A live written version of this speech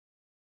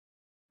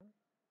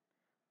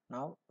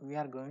Now we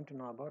are going to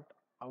know about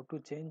how to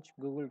change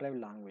Google Drive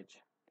language.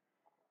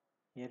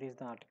 Here is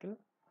the article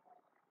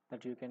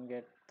that you can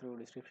get through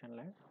description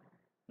link.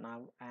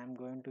 Now I am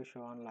going to show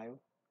on live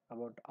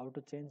about how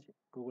to change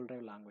Google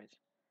Drive language.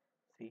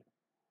 See,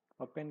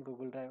 open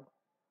Google Drive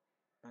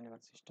on your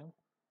system,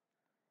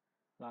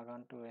 log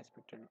on to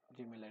respected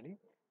Gmail ID.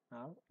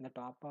 Now in the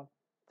top of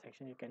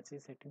section you can see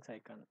settings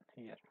icon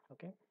here.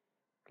 Okay,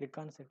 click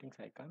on settings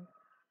icon.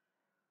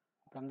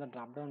 From the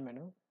drop down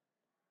menu,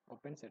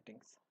 open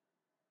settings.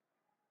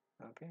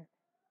 Okay,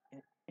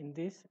 in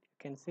this you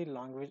can see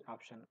language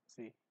option.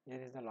 See,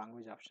 here is the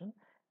language option,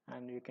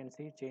 and you can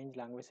see change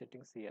language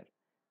settings here.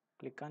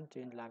 Click on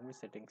change language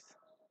settings.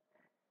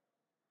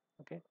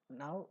 Okay,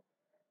 now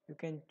you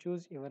can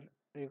choose your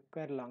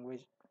required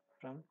language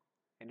from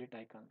edit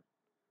icon.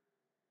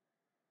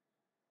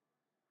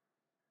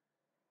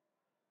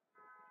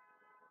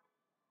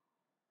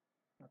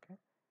 Okay,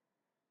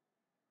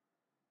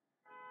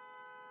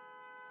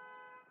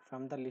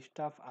 from the list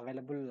of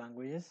available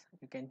languages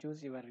you can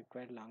choose your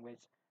required language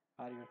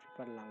or your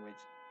preferred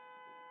language.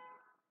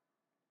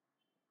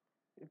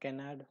 You can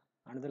add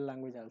another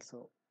language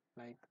also,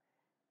 like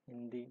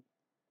Hindi.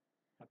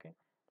 Okay,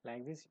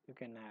 like this you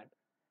can add.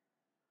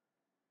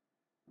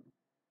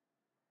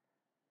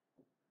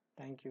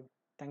 Thank you.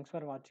 Thanks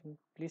for watching.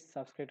 Please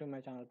subscribe to my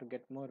channel to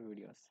get more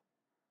videos.